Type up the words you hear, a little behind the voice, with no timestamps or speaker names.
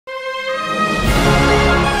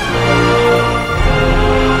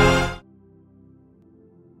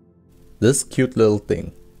This cute little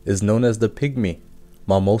thing is known as the pygmy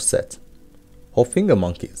marmoset or finger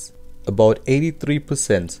monkeys. About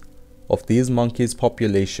 83% of these monkeys'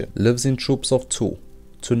 population lives in troops of 2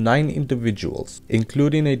 to 9 individuals,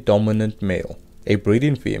 including a dominant male, a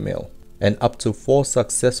breeding female, and up to 4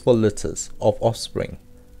 successful litters of offspring.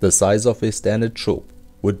 The size of a standard troop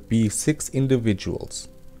would be 6 individuals.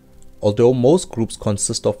 Although most groups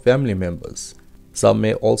consist of family members, some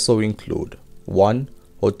may also include 1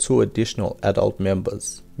 or 2 additional adult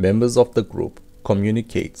members. Members of the group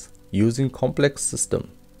communicate using complex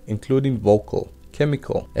systems, including vocal,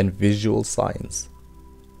 chemical, and visual signs.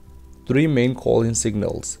 3 main calling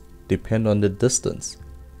signals depend on the distance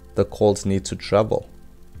the calls need to travel.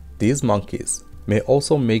 These monkeys may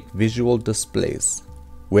also make visual displays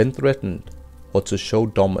when threatened or to show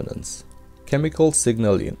dominance. Chemical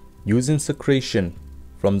signaling using secretion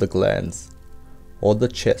from the glands or the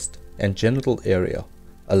chest and genital area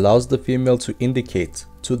allows the female to indicate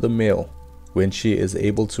to the male when she is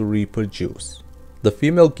able to reproduce. The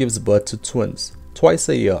female gives birth to twins twice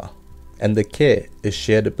a year, and the care is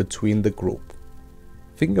shared between the group.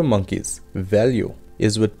 Finger monkeys' value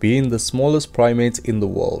is with being the smallest primates in the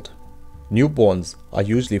world. Newborns are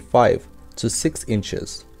usually 5 to 6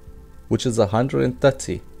 inches, which is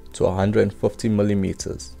 130 to 150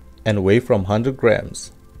 millimeters, and weigh from 100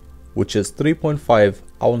 grams, which is 3.5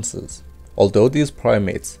 ounces. Although these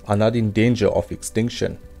primates are not in danger of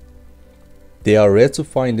extinction, they are rare to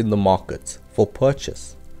find in the market for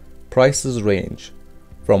purchase. Prices range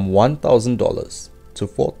from $1,000 to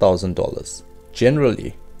 $4,000.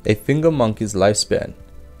 Generally, a finger monkey's lifespan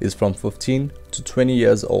is from 15 to 20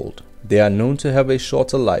 years old. They are known to have a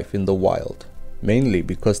shorter life in the wild, mainly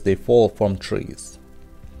because they fall from trees.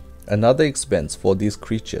 Another expense for these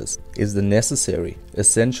creatures is the necessary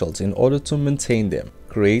essentials in order to maintain them.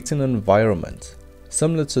 Creating an environment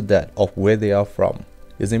similar to that of where they are from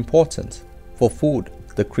is important. For food,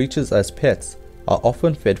 the creatures as pets are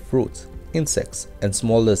often fed fruit, insects, and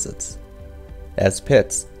small lizards. As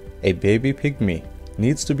pets, a baby pygmy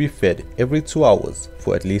needs to be fed every 2 hours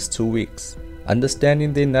for at least 2 weeks.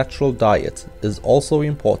 Understanding their natural diet is also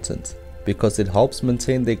important because it helps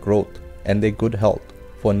maintain their growth and their good health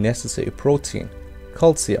for necessary protein,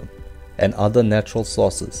 calcium, and other natural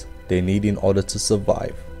sources they need in order to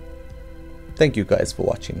survive. Thank you guys for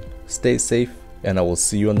watching. Stay safe, and I will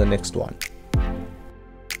see you on the next one.